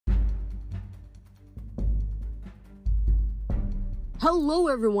Hello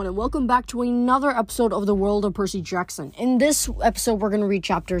everyone and welcome back to another episode of the world of Percy Jackson. In this episode we're going to read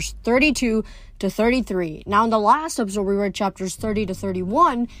chapters 32 to 33. Now in the last episode we read chapters 30 to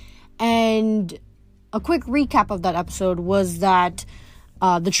 31, and a quick recap of that episode was that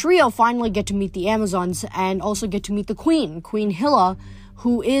the trio finally get to meet the Amazons and also get to meet the Queen Hilla,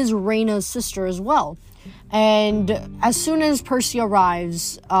 who is Reina's sister as well. And as soon as Percy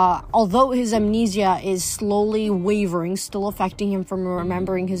arrives, although his amnesia is slowly wavering, still affecting him from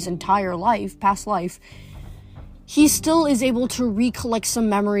remembering his entire past life, he still is able to recollect some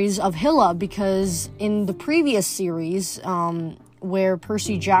memories of Hilla, because in the previous series, where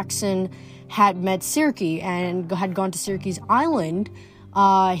Percy Jackson had met Circe and had gone to Circe's island,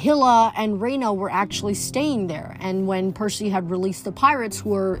 Hilla and Reina were actually staying there. And when Percy had released the pirates,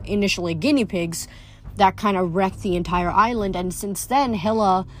 who were initially guinea pigs, that kind of wrecked the entire island, and since then,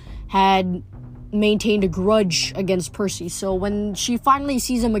 Hilla had maintained a grudge against Percy. So when she finally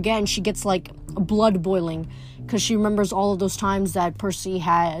sees him again, she gets, blood boiling, because she remembers all of those times that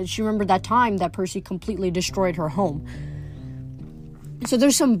she remembered that time that Percy completely destroyed her home. So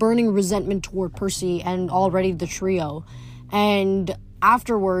there's some burning resentment toward Percy and already the trio. And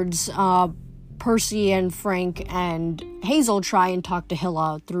afterwards, Percy and Frank and Hazel try and talk to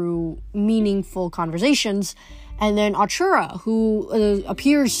Hilla through meaningful conversations, and then Atura, who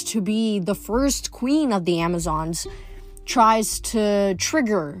appears to be the first queen of the Amazons, tries to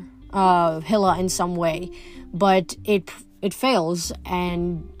trigger Hilla in some way, but it fails.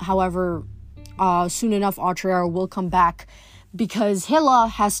 And however, soon enough Atura will come back, because Hilla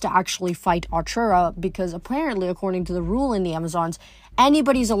has to actually fight Atura, because apparently, according to the rule in the Amazons,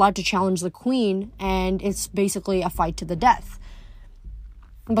 anybody's allowed to challenge the queen, and it's basically a fight to the death.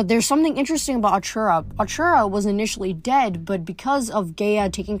 But there's something interesting about Atura. Atura was initially dead, but because of Gaia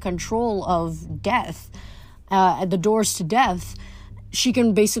taking control of death, at the doors to death, she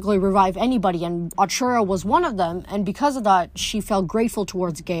can basically revive anybody, and Atura was one of them, and because of that, she felt grateful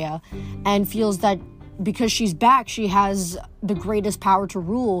towards Gaia, and feels that because she's back, she has the greatest power to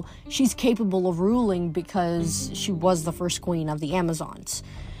rule. She's capable of ruling because she was the first queen of the Amazons.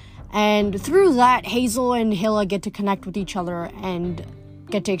 And through that, Hazel and Hilla get to connect with each other and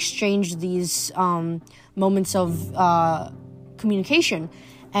get to exchange these moments of communication.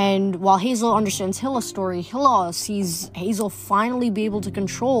 And while Hazel understands Hilla's story, Hilla sees Hazel finally be able to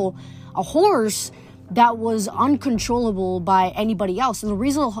control a horse that was uncontrollable by anybody else. And the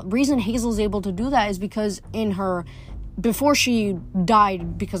reason Hazel's able to do that is because before she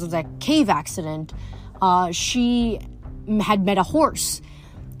died because of that cave accident, she had met a horse,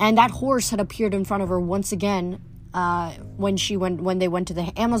 and that horse had appeared in front of her once again when they went to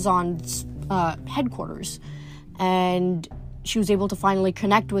the Amazon's headquarters, and she was able to finally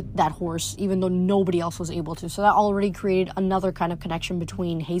connect with that horse, even though nobody else was able to. So that already created another kind of connection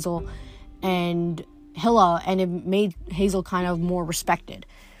between Hazel and Hilla, and it made Hazel kind of more respected.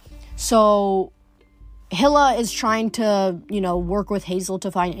 So Hilla is trying to, work with Hazel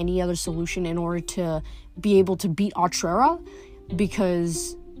to find any other solution in order to be able to beat Atura,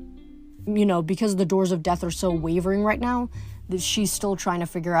 because the doors of death are so wavering right now, that she's still trying to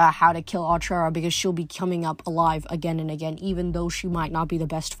figure out how to kill Atura, because she'll be coming up alive again and again, even though she might not be the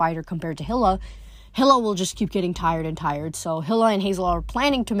best fighter compared to Hilla. Hilla will just keep getting tired and tired. So Hilla and Hazel are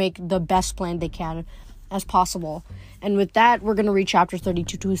planning to make the best plan they can as possible. And with that, we're going to read chapter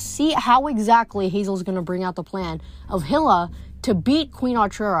 32 to see how exactly Hazel's going to bring out the plan of Hilla to beat Queen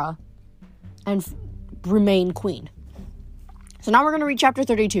Atura and remain queen. So now we're going to read chapter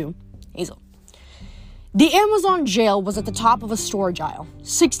 32. Hazel. The Amazon jail was at the top of a storage aisle,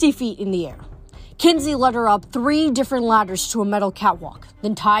 60 feet in the air. Kinsey led her up 3 different ladders to a metal catwalk,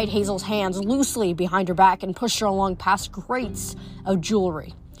 then tied Hazel's hands loosely behind her back and pushed her along past crates of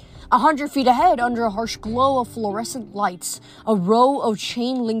jewelry. 100 feet ahead, under a harsh glow of fluorescent lights, a row of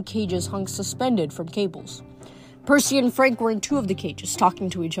chain-link cages hung suspended from cables. Percy and Frank were in 2 of the cages,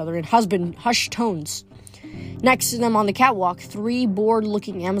 talking to each other in hushed tones. Next to them on the catwalk, 3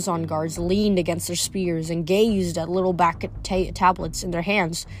 bored-looking Amazon guards leaned against their spears and gazed at little back tablets in their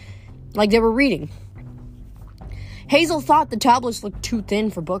hands, like they were reading. Hazel thought the tablets looked too thin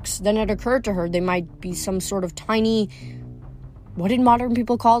for books. Then it occurred to her they might be some sort of tiny, what did modern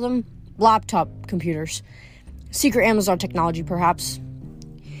people call them? Laptop computers. Secret Amazon technology, perhaps.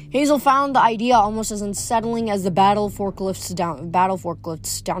 Hazel found the idea almost as unsettling as the battle forklifts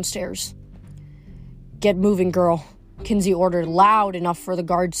downstairs. "Get moving, girl," Kinsey ordered, loud enough for the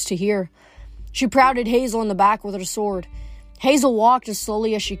guards to hear. She prodded Hazel in the back with her sword. Hazel walked as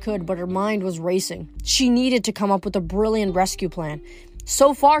slowly as she could, but her mind was racing. She needed to come up with a brilliant rescue plan.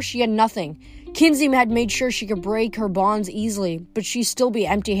 So far, she had nothing. Kinsey had made sure she could break her bonds easily, but she'd still be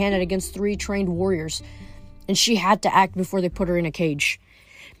empty-handed against 3 trained warriors, and she had to act before they put her in a cage.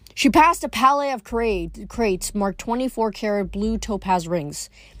 She passed a pallet of crates marked 24-karat blue topaz rings,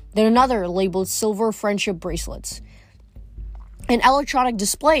 then another labeled silver friendship bracelets. An electronic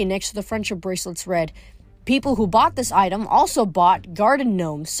display next to the friendship bracelets read, "People who bought this item also bought Garden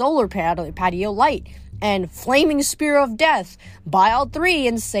Gnome, Solar Patio Light, and Flaming Spear of Death. Buy all 3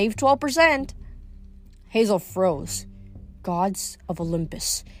 and save 12%. Hazel froze. Gods of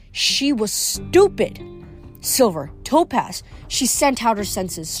Olympus. She was stupid. Silver, topaz. She sent out her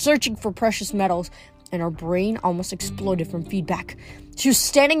senses, searching for precious metals, and her brain almost exploded from feedback. She was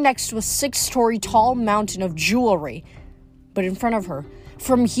standing next to a 6-story tall mountain of jewelry, but in front of her,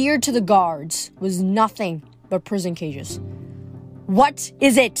 from here to the guards, was nothing but prison cages. "What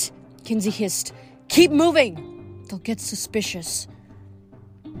is it?" Kinsey hissed. "Keep moving. They'll get suspicious."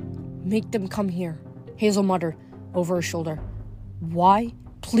 "Make them come here," Hazel muttered over her shoulder. "Why?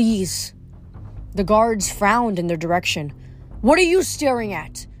 Please." The guards frowned in their direction. "What are you staring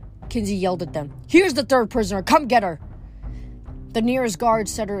at?" Kinsey yelled at them. "Here's the 3rd prisoner. Come get her." The nearest guard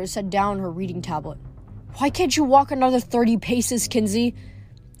set down her reading tablet. "Why can't you walk another 30 paces, Kinsey?"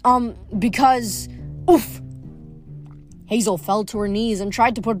 Because... Oof! Hazel fell to her knees and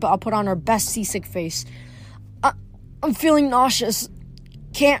tried to put on her best seasick face. I'm feeling nauseous.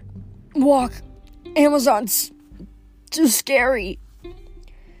 Can't walk. Amazon's too scary."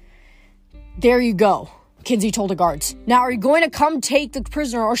 "There you go," Kinsey told the guards. "Now are you going to come take the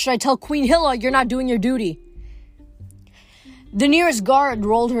prisoner, or should I tell Queen Hilla you're not doing your duty?" The nearest guard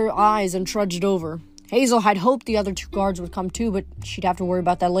rolled her eyes and trudged over. Hazel had hoped the other 2 guards would come too, but she'd have to worry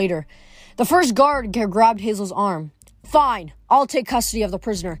about that later. The first guard grabbed Hazel's arm. "Fine, I'll take custody of the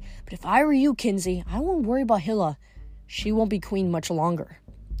prisoner. But if I were you, Kinsey, I won't worry about Hilla. She won't be queen much longer."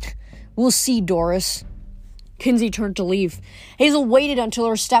 "We'll see, Doris." Kinsey turned to leave. Hazel waited until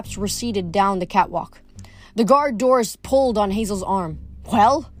her steps receded down the catwalk. The guard Doris pulled on Hazel's arm.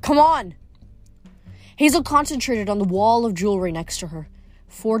 "Well, come on." Hazel concentrated on the wall of jewelry next to her.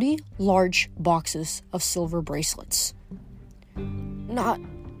 40 large boxes of silver bracelets. "Not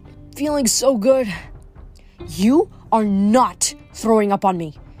feeling so good." "You are not throwing up on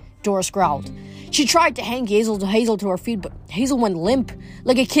me," Doris growled. She tried to hang Hazel to her feet, but Hazel went limp,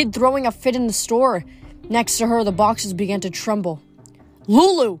 like a kid throwing a fit in the store. Next to her, the boxes began to tremble.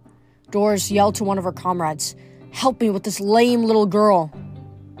 "Lulu!" Doris yelled to one of her comrades. "Help me with this lame little girl."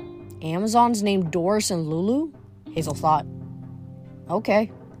 Amazons named Doris and Lulu? Hazel thought.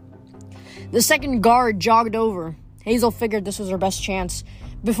 Okay. The second guard jogged over. Hazel figured this was her best chance.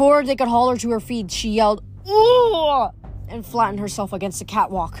 Before they could haul her to her feet, she yelled, "Ooh!" and flattened herself against the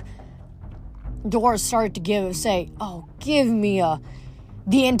catwalk. Doris started to give me a...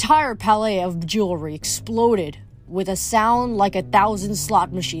 The entire pallet of jewelry exploded with a sound like 1,000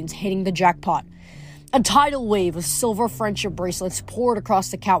 slot machines hitting the jackpot. A tidal wave of silver friendship bracelets poured across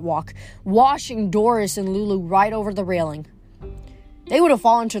the catwalk, washing Doris and Lulu right over the railing. They would have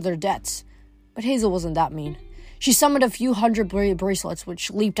fallen to their deaths, but Hazel wasn't that mean. She summoned a few hundred bracelets, which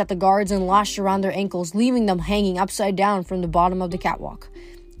leaped at the guards and lashed around their ankles, leaving them hanging upside down from the bottom of the catwalk,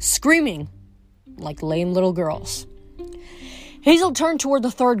 screaming like lame little girls. Hazel turned toward the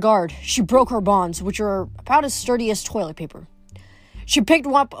 3rd guard. She broke her bonds, which were about as sturdy as toilet paper. She picked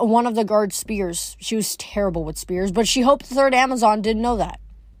up one of the guard's spears. She was terrible with spears, but she hoped the 3rd Amazon didn't know that.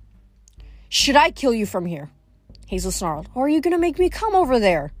 "Should I kill you from here?" Hazel snarled. "Or are you going to make me come over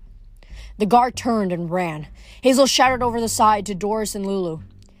there?" The guard turned and ran. Hazel shouted over the side to Doris and Lulu.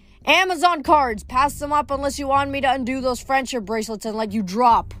 "Amazon cards! Pass them up unless you want me to undo those friendship bracelets and let you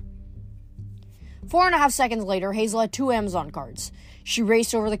drop." 4.5 seconds later, Hazel had 2 Amazon cards. She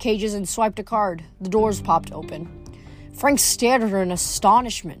raced over the cages and swiped a card. The doors popped open. Frank stared at her in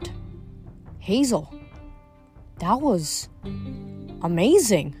astonishment. "Hazel, that was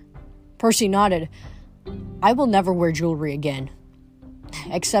amazing." Percy nodded. "I will never wear jewelry again.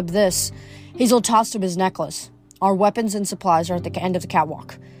 Except this." Hazel tossed him his necklace. "Our weapons and supplies are at the end of the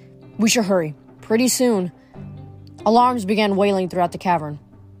catwalk. We should hurry. Pretty soon." Alarms began wailing throughout the cavern.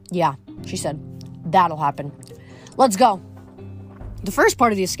 "Yeah," she said. "That'll happen. Let's go." The first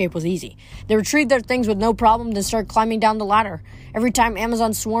part of the escape was easy. They retrieved their things with no problem, then started climbing down the ladder. Every time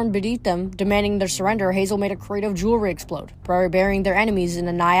Amazon swarmed beneath them, demanding their surrender, Hazel made a crate of jewelry explode, burying their enemies in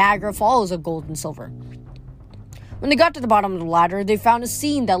the Niagara Falls of gold and silver. When they got to the bottom of the ladder, they found a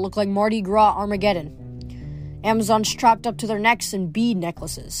scene that looked like Mardi Gras Armageddon. Amazons strapped up to their necks in bead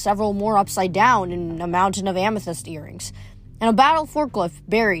necklaces, several more upside down in a mountain of amethyst earrings, and a battle forklift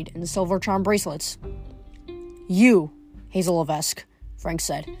buried in the silver charm bracelets. "You, Hazel Levesque," Frank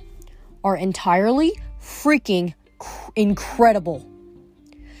said. are entirely freaking incredible.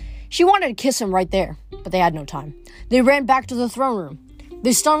 She wanted to kiss him right there, but they had no time. They ran back to the throne room.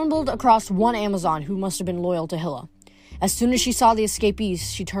 They stumbled across one Amazon who must have been loyal to Hilla. As soon as she saw the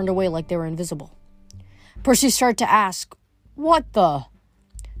escapees, she turned away like they were invisible. Percy started to ask, "What the?"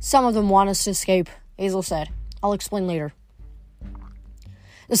 "Some of them want us to escape," Hazel said. "I'll explain later."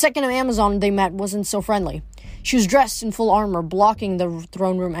 The second Amazon they met wasn't so friendly. She was dressed in full armor, blocking the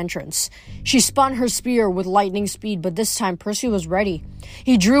throne room entrance. She spun her spear with lightning speed, but this time Percy was ready.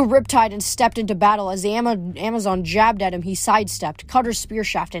 He drew Riptide and stepped into battle. As the Amazon jabbed at him, he sidestepped, cut her spear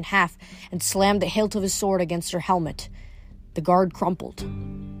shaft in half, and slammed the hilt of his sword against her helmet. The guard crumpled.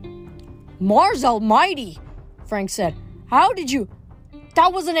 "Mars Almighty," Frank said. "How did you—"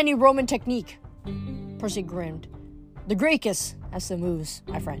 "That wasn't any Roman technique." Percy grinned. "The Graecus has the moves,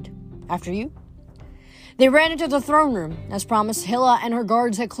 my friend. After you?" They ran into the throne room. As promised, Hilla and her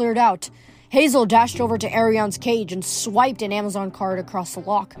guards had cleared out. Hazel dashed over to Arion's cage and swiped an Amazon card across the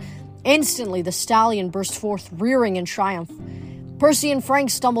lock. Instantly, the stallion burst forth, rearing in triumph. Percy and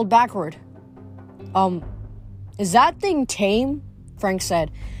Frank stumbled backward. Is that thing tame?" Frank said.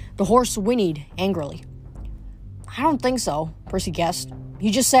 The horse whinnied angrily. "I don't think so," Percy guessed.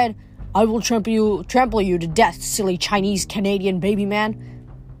 "He just said, 'I will trample you to death, silly Chinese-Canadian baby man.'"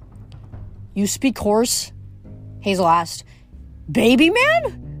 "You speak horse?" Hazel asked. "Baby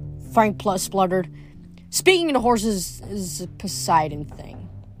man?" Frank spluttered. "Speaking to horses is a Poseidon thing,"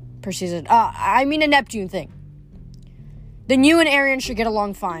 Percy said. I mean a Neptune thing." "Then you and Arion should get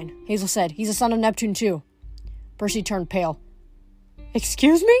along fine," Hazel said. "He's a son of Neptune too." Percy turned pale.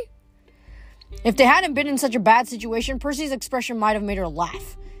 "Excuse me?" If they hadn't been in such a bad situation, Percy's expression might have made her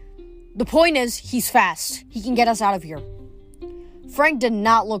laugh. "The point is, he's fast. He can get us out of here." Frank did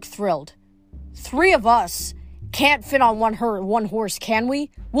not look thrilled. "3 of us can't fit on one horse, can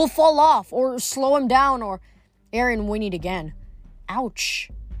we? We'll fall off, or slow him down, or—" Arion whinnied again. "Ouch,"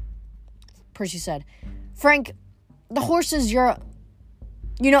 Percy said. "Frank, the horses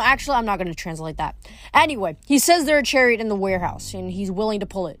actually, I'm not going to translate that. Anyway, he says there's a chariot in the warehouse, and he's willing to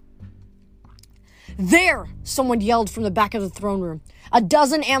pull it." "There!" someone yelled from the back of the throne room. A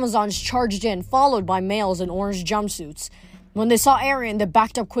dozen Amazons charged in, followed by males in orange jumpsuits. When they saw Arion, they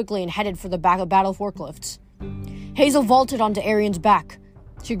backed up quickly and headed for the battle forklifts. Hazel vaulted onto Arion's back.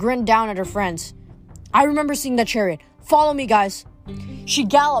 She grinned down at her friends. "I remember seeing that chariot. Follow me, guys." She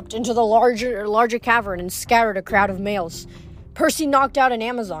galloped into the larger cavern and scattered a crowd of males. Percy knocked out an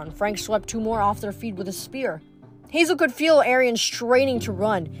Amazon. Frank swept 2 more off their feet with a spear. Hazel could feel Arion straining to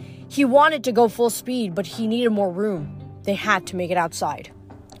run. He wanted to go full speed, but he needed more room. They had to make it outside.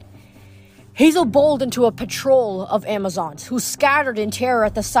 Hazel bowled into a patrol of Amazons, who scattered in terror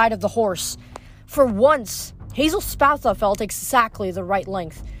at the sight of the horse. For once, Hazel's spatula felt exactly the right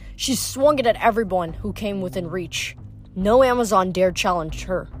length. She swung it at everyone who came within reach. No Amazon dared challenge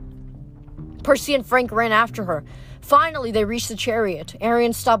her. Percy and Frank ran after her. Finally, they reached the chariot.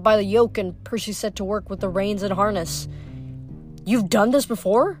 Arion stopped by the yoke, and Percy set to work with the reins and harness. "You've done this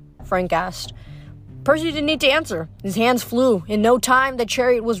before?" Frank asked. Percy didn't need to answer. His hands flew. In no time, the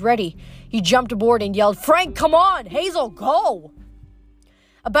chariot was ready. He jumped aboard and yelled, "Frank, come on! Hazel, go!"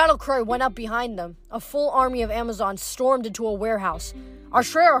 A battle cry went up behind them. A full army of Amazons stormed into a warehouse.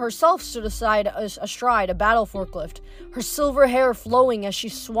 Ashrea herself stood astride a battle forklift, her silver hair flowing as she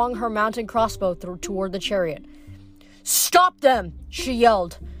swung her mounted crossbow toward the chariot. "Stop them!" she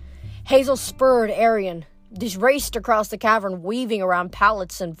yelled. Hazel spurred Arion. They raced across the cavern, weaving around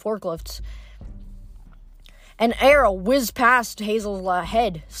pallets and forklifts. An arrow whizzed past Hazel's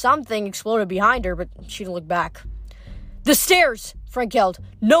head. Something exploded behind her, but she didn't look back. "The stairs!" Frank yelled.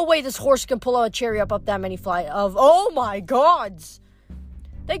 "No way this horse can pull a chariot up that many flight of— Oh my gods!"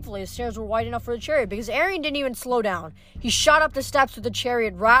 Thankfully, the stairs were wide enough for the chariot, because Arion didn't even slow down. He shot up the steps with the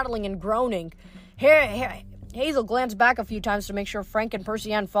chariot, rattling and groaning. Hazel glanced back a few times to make sure Frank and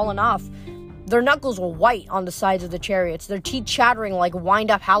Percy hadn't fallen off. Their knuckles were white on the sides of the chariots, their teeth chattering like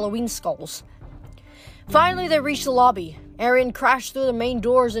wind-up Halloween skulls. Finally, they reached the lobby. Arion crashed through the main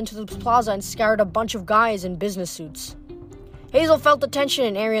doors into the plaza and scared a bunch of guys in business suits. Hazel felt the tension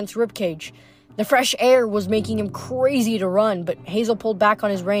in Arion's ribcage. The fresh air was making him crazy to run, but Hazel pulled back on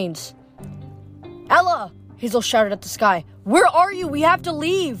his reins. "Ella!" Hazel shouted at the sky. "Where are you? We have to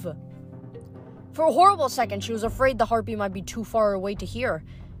leave!" For a horrible second, she was afraid the harpy might be too far away to hear.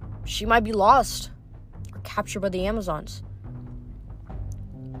 She might be lost, or captured by the Amazons.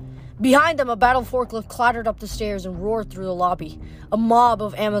 Behind them, a battle forklift clattered up the stairs and roared through the lobby. A mob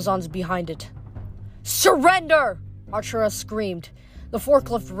of Amazons behind it. "Surrender!" Ashrea screamed. The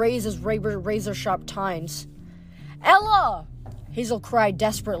forklift raised his razor-sharp tines. "Ella!" Hazel cried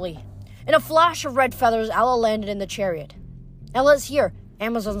desperately. In a flash of red feathers, Ella landed in the chariot. "Ella's here,"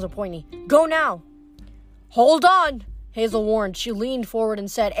 Amazons are pointing. "Go now." "Hold on," Hazel warned. She leaned forward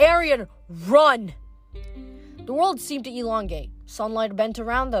and said, "Arian, run!" The world seemed to elongate. Sunlight bent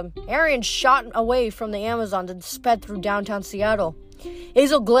around them. Arian shot away from the Amazons and sped through downtown Seattle.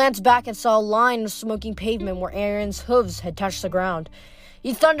 Hazel glanced back and saw a line of smoking pavement where Arian's hooves had touched the ground.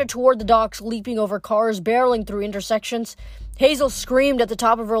 He thundered toward the docks, leaping over cars, barreling through intersections. Hazel screamed at the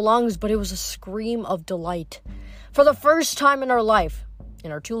top of her lungs, but it was a scream of delight. For the first time in her life,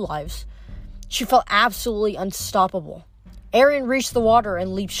 in her 2 lives, she felt absolutely unstoppable. Arian reached the water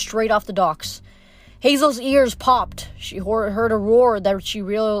and leaped straight off the docks. Hazel's ears popped. She heard a roar that she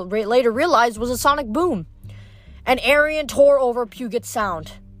later realized was a sonic boom. And Arian tore over Puget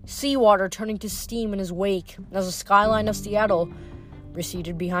Sound, seawater turning to steam in his wake as the skyline of Seattle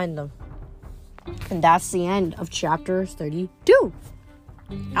receded behind them. And that's the end of chapter 32.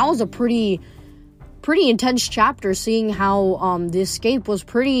 That was a pretty intense chapter, seeing how the escape was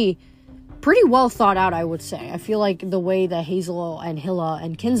pretty well thought out, I would say. I feel like the way that Hazel and Hilla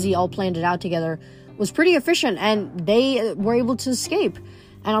and Kinsey all planned it out together was pretty efficient, and they were able to escape.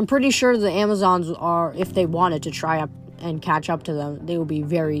 And I'm pretty sure the Amazons are, if they wanted to try up and catch up to them, they would be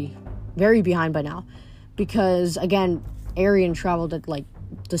very, very behind by now. Because, again, Arian traveled at, like,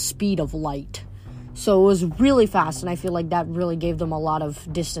 the speed of light. So it was really fast, and I feel like that really gave them a lot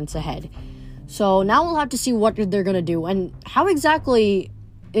of distance ahead. So now we'll have to see what they're going to do. And how exactly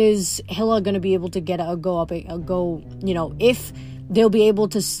is Hilla going to be able to get if they'll be able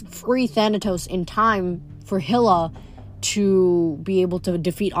to free Thanatos in time for Hilla to be able to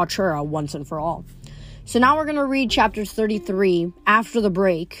defeat Artura once and for all. So now we're going to read chapter 33 after the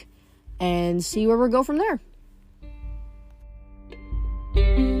break and see where we go from there.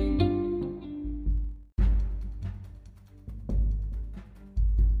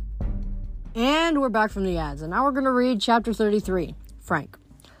 And we're back from the ads, and now we're going to read chapter 33, Frank.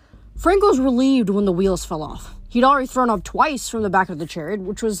 Frank was relieved when the wheels fell off. He'd already thrown up twice from the back of the chariot,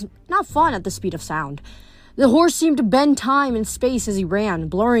 which was not fun at the speed of sound. The horse seemed to bend time and space as he ran,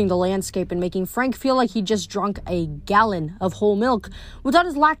 blurring the landscape and making Frank feel like he'd just drunk a gallon of whole milk without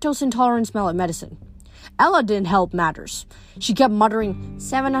his lactose-intolerant medicine. Ella didn't help matters. She kept muttering,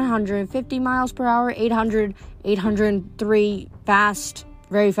 750 miles per hour, 800, 803, fast,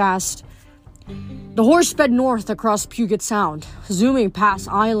 very fast. The horse sped north across Puget Sound, zooming past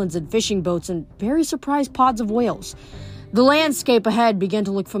islands and fishing boats and very surprised pods of whales. The landscape ahead began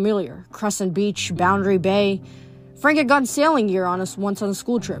to look familiar. Crescent Beach, Boundary Bay. Frank had gone sailing here once on a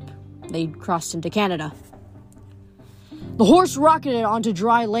school trip. They'd crossed into Canada. The horse rocketed onto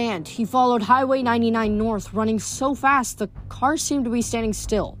dry land. He followed Highway 99 north, running so fast the car seemed to be standing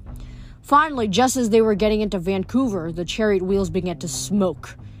still. Finally, just as they were getting into Vancouver, the chariot wheels began to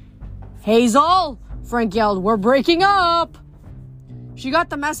smoke. "Hazel!" Frank yelled. "We're breaking up!" She got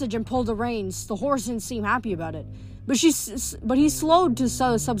the message and pulled the reins. The horse didn't seem happy about it. But he slowed to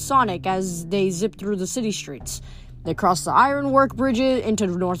subsonic as they zipped through the city streets. They crossed the ironwork bridges into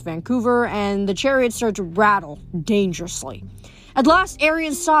North Vancouver, and the chariot started to rattle dangerously. At last,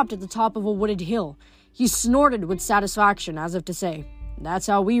 Arian stopped at the top of a wooded hill. He snorted with satisfaction, as if to say, "That's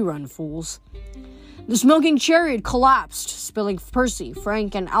how we run, fools." The smoking chariot collapsed, spilling Percy,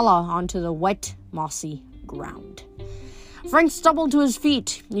 Frank, and Ella onto the wet, mossy ground. Frank stumbled to his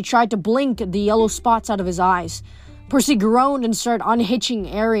feet. He tried to blink the yellow spots out of his eyes. Percy groaned and started unhitching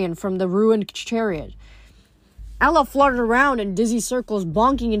Arian from the ruined chariot. Ella fluttered around in dizzy circles,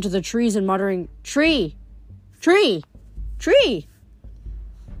 bonking into the trees and muttering, "Tree! Tree! Tree!"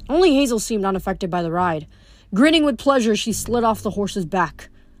 Only Hazel seemed unaffected by the ride. Grinning with pleasure, she slid off the horse's back.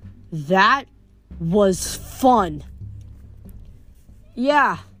 That was fun.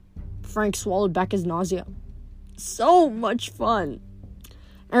 Yeah, Frank swallowed back his nausea. So much fun.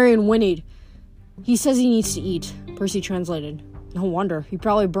 Arian whinnied. "He says he needs to eat," Percy translated. No wonder. He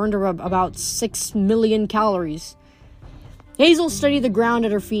probably burned about 6 million calories. Hazel studied the ground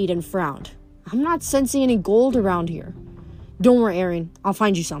at her feet and frowned. "I'm not sensing any gold around here." "Don't worry, Arian. I'll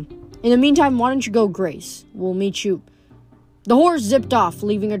find you some. In the meantime, why don't you go graze? We'll meet you." The horse zipped off,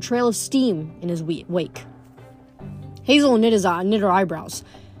 leaving a trail of steam in his wake. Hazel knit her eyebrows.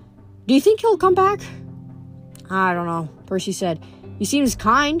 "Do you think he'll come back?" "I don't know," Percy said. "He seems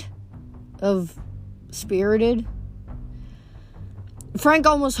kind of spirited." Frank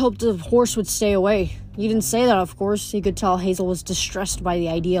almost hoped the horse would stay away. He didn't say that, of course. He could tell Hazel was distressed by the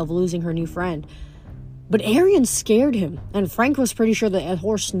idea of losing her new friend. But Arian scared him, and Frank was pretty sure the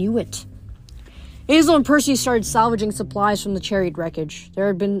horse knew it. Hazel and Percy started salvaging supplies from the chariot wreckage. There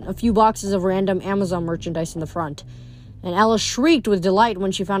had been a few boxes of random Amazon merchandise in the front. and Ella shrieked with delight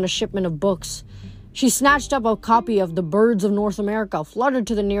when she found a shipment of books. She snatched up a copy of The Birds of North America, fluttered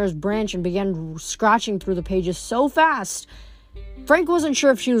to the nearest branch, and began scratching through the pages so fast, Frank wasn't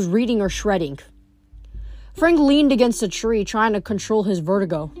sure if she was reading or shredding. Frank leaned against a tree, trying to control his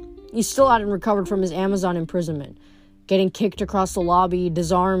vertigo. He still hadn't recovered from his Amazon imprisonment, getting kicked across the lobby,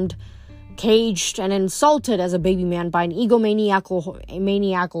 disarmed, caged, and insulted as a baby man by an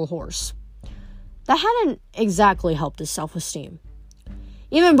egomaniacal horse. That hadn't exactly helped his self-esteem.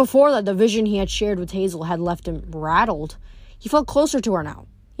 Even before that, the vision he had shared with Hazel had left him rattled. He felt closer to her now.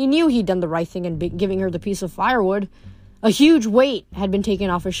 He knew he'd done the right thing in giving her the piece of firewood. A huge weight had been taken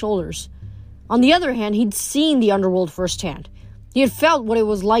off his shoulders. On the other hand, he'd seen the underworld firsthand. He had felt what it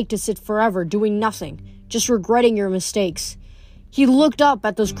was like to sit forever doing nothing, just regretting your mistakes. He looked up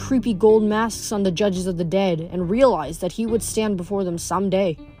at those creepy gold masks on the judges of the dead and realized that he would stand before them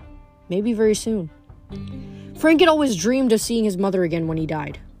someday. Maybe very soon. Frank had always dreamed of seeing his mother again when he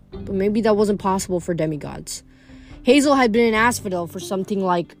died, but maybe that wasn't possible for demigods. Hazel had been in Asphodel for something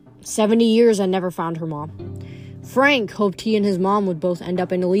like 70 years and never found her mom. Frank hoped he and his mom would both end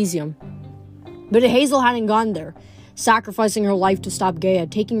up in Elysium. But Hazel hadn't gone there, sacrificing her life to stop Gaia,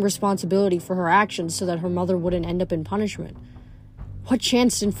 taking responsibility for her actions so that her mother wouldn't end up in punishment. What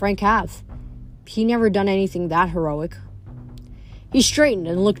chance did Frank have? He never done anything that heroic. He straightened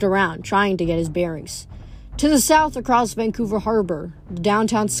and looked around, trying to get his bearings. To the south, across Vancouver Harbor, the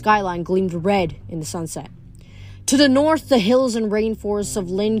downtown skyline gleamed red in the sunset. To the north, the hills and rainforests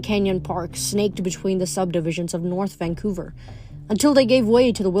of Lynn Canyon Park snaked between the subdivisions of North Vancouver, until they gave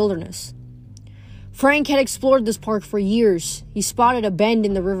way to the wilderness. Frank had explored this park for years. He spotted a bend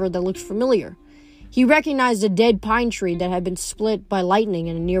in the river that looked familiar. He recognized a dead pine tree that had been split by lightning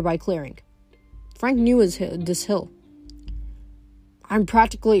in a nearby clearing. Frank knew this hill. "I'm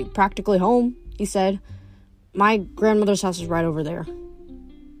practically home," he said. "My grandmother's house is right over there."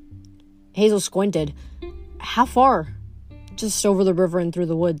 Hazel squinted. "How far?" "Just over the river and through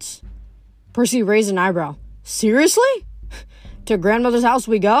the woods." Percy raised an eyebrow. "Seriously? To grandmother's house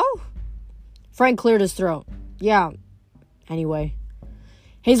we go?" Frank cleared his throat. "Yeah, anyway."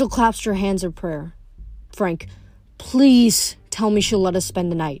 Hazel clasped her hands in prayer. "Frank, please tell me she'll let us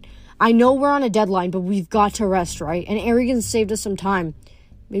spend the night. I know we're on a deadline, but we've got to rest, right? And Arrogance saved us some time.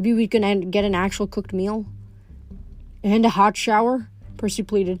 Maybe we can get an actual cooked meal?" "And a hot shower," Percy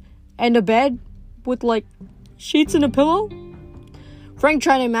pleaded. "And a bed with, sheets and a pillow?" Frank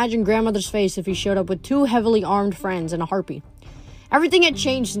tried to imagine grandmother's face if he showed up with 2 heavily armed friends and a harpy. Everything had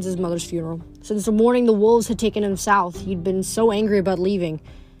changed since his mother's funeral. Since the morning the wolves had taken him south, he'd been so angry about leaving.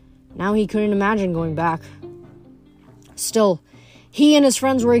 Now he couldn't imagine going back. Still, he and his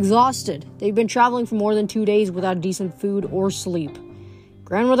friends were exhausted. They'd been traveling for more than 2 days without decent food or sleep.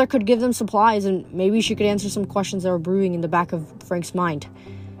 Grandmother could give them supplies, and maybe she could answer some questions that were brewing in the back of Frank's mind.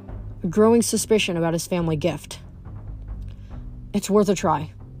 A growing suspicion about his family gift. "It's worth a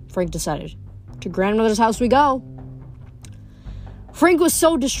try," Frank decided. "To grandmother's house we go." Frank was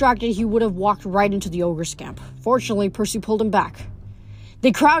so distracted he would have walked right into the ogre's camp. Fortunately, Percy pulled him back.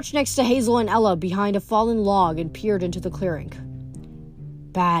 They crouched next to Hazel and Ella behind a fallen log and peered into the clearing.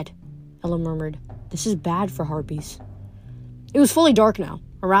 "Bad," Ella murmured. "This is bad for harpies." It was fully dark now.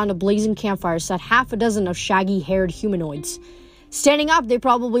 Around a blazing campfire sat half a dozen of shaggy-haired humanoids. Standing up, they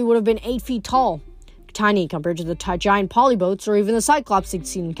probably would have been 8 feet tall. Tiny compared to the giant polyboats or even the cyclops they'd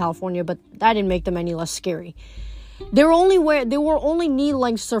seen in California, but that didn't make them any less scary. They were only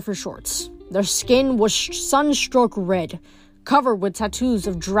knee-length surfer shorts. Their skin was sunstroke red, covered with tattoos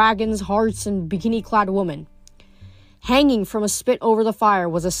of dragons, hearts, and bikini-clad women. Hanging from a spit over the fire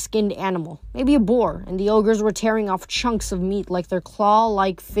was a skinned animal, maybe a boar, and the ogres were tearing off chunks of meat like their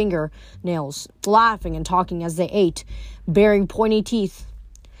claw-like fingernails, laughing and talking as they ate, baring pointy teeth.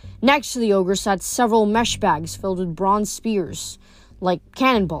 Next to the ogres sat several mesh bags filled with bronze spears, like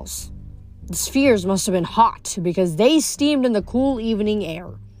cannonballs. The spheres must have been hot, because they steamed in the cool evening air.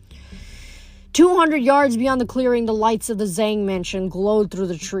 200 yards beyond the clearing, the lights of the Zhang mansion glowed through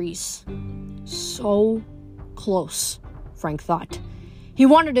the trees. So close, Frank thought. He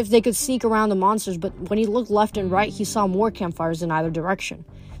wondered if they could sneak around the monsters, but when he looked left and right, he saw more campfires in either direction,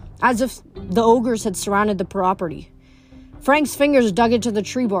 as if the ogres had surrounded the property. Frank's fingers dug into the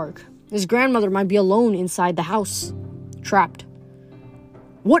tree bark. His grandmother might be alone inside the house, trapped.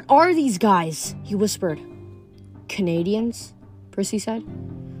 "What are these guys?" he whispered. "Canadians?" Percy said.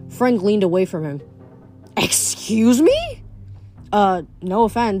 Frank leaned away from him. "Excuse me?" No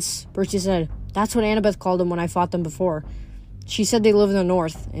offense," Percy said. "That's what Annabeth called them when I fought them before. She said they live in the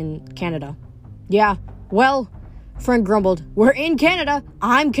north, in Canada." "Yeah, well," Frank grumbled, "we're in Canada.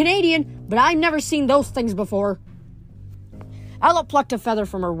 I'm Canadian, but I've never seen those things before." Ella plucked a feather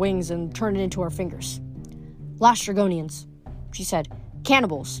from her wings and turned it into her fingers. Last Dragonians, she said.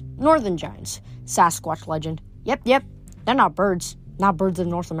 Cannibals. Northern giants. Sasquatch legend. Yep. They're not birds. Not birds of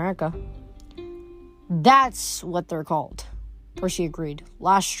North America. That's what they're called. Percy agreed.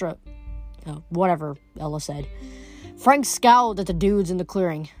 Whatever Ella said. Frank scowled at the dudes in the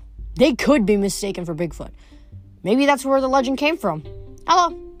clearing. They could be mistaken for Bigfoot. Maybe that's where the legend came from.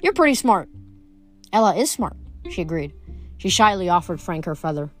 Ella, you're pretty smart. Ella is smart, she agreed. She shyly offered Frank her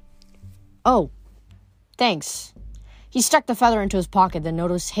feather. Oh, thanks. He stuck the feather into his pocket, then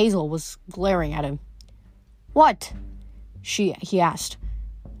noticed Hazel was glaring at him. What? He asked.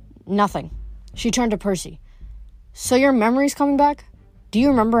 Nothing. She turned to Percy. So your memory's coming back? Do you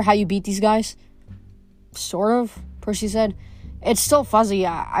remember how you beat these guys? Sort of, Percy said. It's still fuzzy.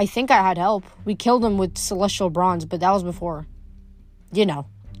 I think I had help. We killed them with celestial bronze, but that was before.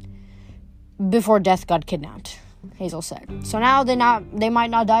 Before Death got kidnapped, Hazel said. So now they might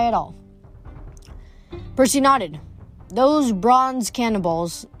not die at all. Percy nodded. Those bronze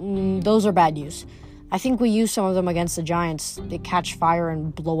cannonballs, those are bad news. I think we used some of them against the giants. They catch fire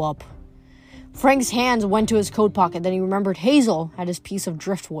and blow up. Frank's hands went to his coat pocket, then he remembered Hazel had his piece of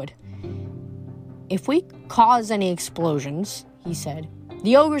driftwood. If we cause any explosions, he said,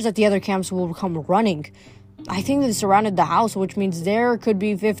 the ogres at the other camps will come running. I think they surrounded the house, which means there could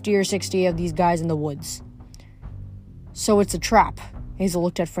be 50 or 60 of these guys in the woods. So it's a trap. Hazel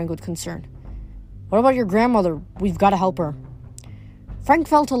looked at Frank with concern. What about your grandmother? We've got to help her. Frank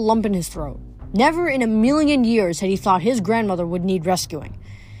felt a lump in his throat. Never in a million years had he thought his grandmother would need rescuing.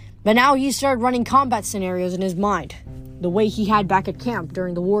 But now he started running combat scenarios in his mind, the way he had back at camp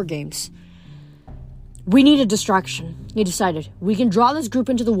during the war games. We need a distraction, he decided. We can draw this group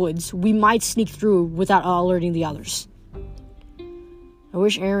into the woods. We might sneak through without alerting the others. I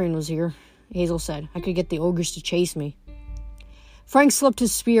wish Arian was here, Hazel said. I could get the ogres to chase me. Frank slipped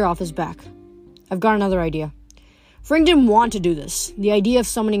his spear off his back. I've got another idea. Frank didn't want to do this. The idea of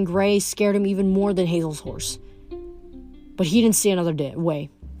summoning Gray scared him even more than Hazel's horse. But he didn't see another way.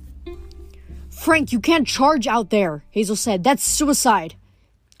 Frank, you can't charge out there, Hazel said. That's suicide.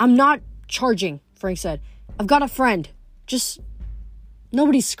 I'm not charging, Frank said. I've got a friend. Just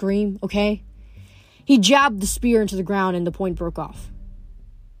nobody scream, okay? He jabbed the spear into the ground and the point broke off.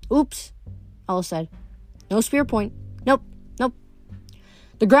 Oops, Ella said. No spear point. Nope.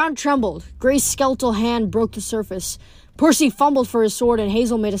 The ground trembled. Gray's skeletal hand broke the surface. Percy fumbled for his sword and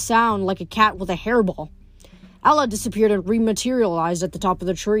Hazel made a sound like a cat with a hairball. Ella disappeared and rematerialized at the top of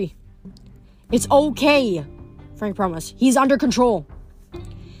the tree. It's okay, Frank promised. He's under control.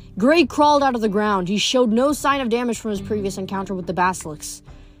 Gray crawled out of the ground. He showed no sign of damage from his previous encounter with the basilisks.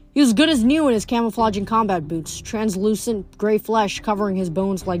 He was good as new in his camouflaging combat boots, translucent gray flesh covering his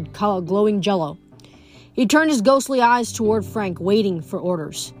bones like glowing jello. He turned his ghostly eyes toward Frank, waiting for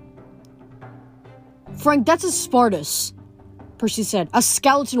orders. Frank, that's a Spartus, Percy said. A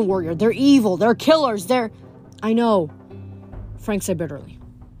skeleton warrior. They're evil. They're killers. I know, Frank said bitterly.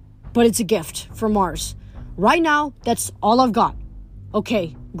 But it's a gift from Mars. Right now, that's all I've got.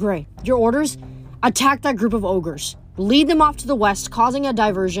 Okay, Gray, your orders? Attack that group of ogres. Lead them off to the west, causing a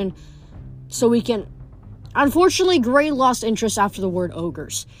diversion so we can... Unfortunately, Gray lost interest after the word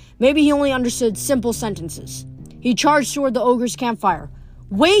ogres. Maybe he only understood simple sentences. He charged toward the ogre's campfire.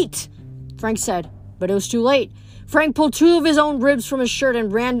 Wait, Frank said, but it was too late. Frank pulled two of his own ribs from his shirt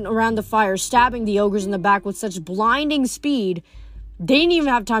and ran around the fire, stabbing the ogres in the back with such blinding speed, they didn't even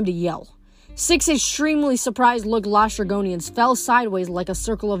have time to yell. 6 extremely surprised-looked Lastragonians fell sideways like a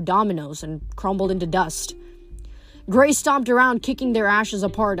circle of dominoes and crumbled into dust. Gray stomped around, kicking their ashes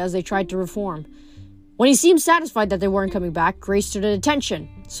apart as they tried to reform. When he seemed satisfied that they weren't coming back, Gray stood at attention,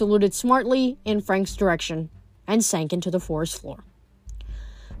 saluted smartly in Frank's direction, and sank into the forest floor.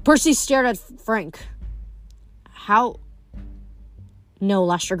 Percy stared at Frank. How? No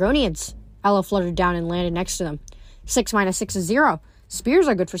Lastragonians. Ella fluttered down and landed next to them. 6 minus 6 is 0. Spears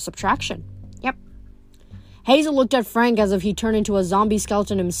are good for subtraction. Yep. Hazel looked at Frank as if he turned into a zombie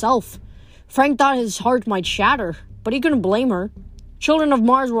skeleton himself. Frank thought his heart might shatter, but he couldn't blame her. Children of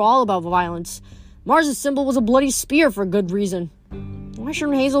Mars were all about violence. Mars' symbol was a bloody spear for good reason. Why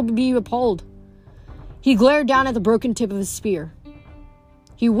shouldn't Hazel be appalled? He glared down at the broken tip of his spear.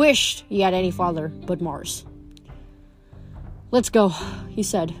 He wished he had any father but Mars. Let's go, he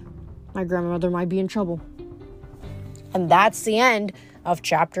said. My grandmother might be in trouble. And that's the end of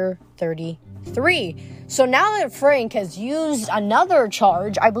chapter 33. So now that Frank has used another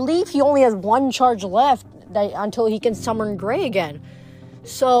charge, I believe he only has one charge left until he can summon Gray again.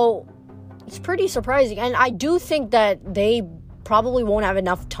 So it's pretty surprising. And I do think that they probably won't have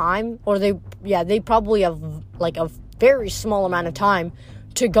enough time, or they probably have like a very small amount of time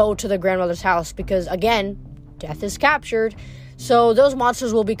to go to the grandmother's house because, again, death is captured. So those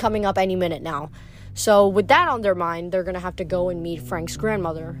monsters will be coming up any minute now. So with that on their mind, they're going to have to go and meet Frank's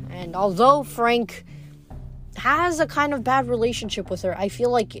grandmother. And although Frank has a kind of bad relationship with her, I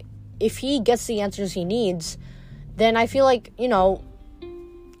feel like if he gets the answers he needs, then I feel like,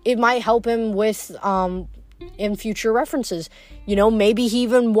 it might help him with in future references. Maybe he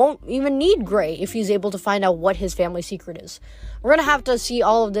won't even need Gray if he's able to find out what his family secret is. We're going to have to see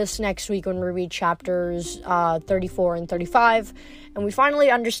all of this next week when we read chapters 34 and 35, and we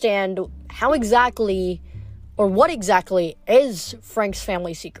finally understand how exactly, or what exactly, is Frank's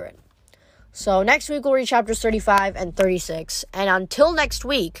family secret. So next week we'll read chapters 35 and 36, and until next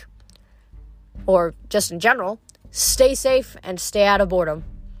week, or just in general, stay safe and stay out of boredom.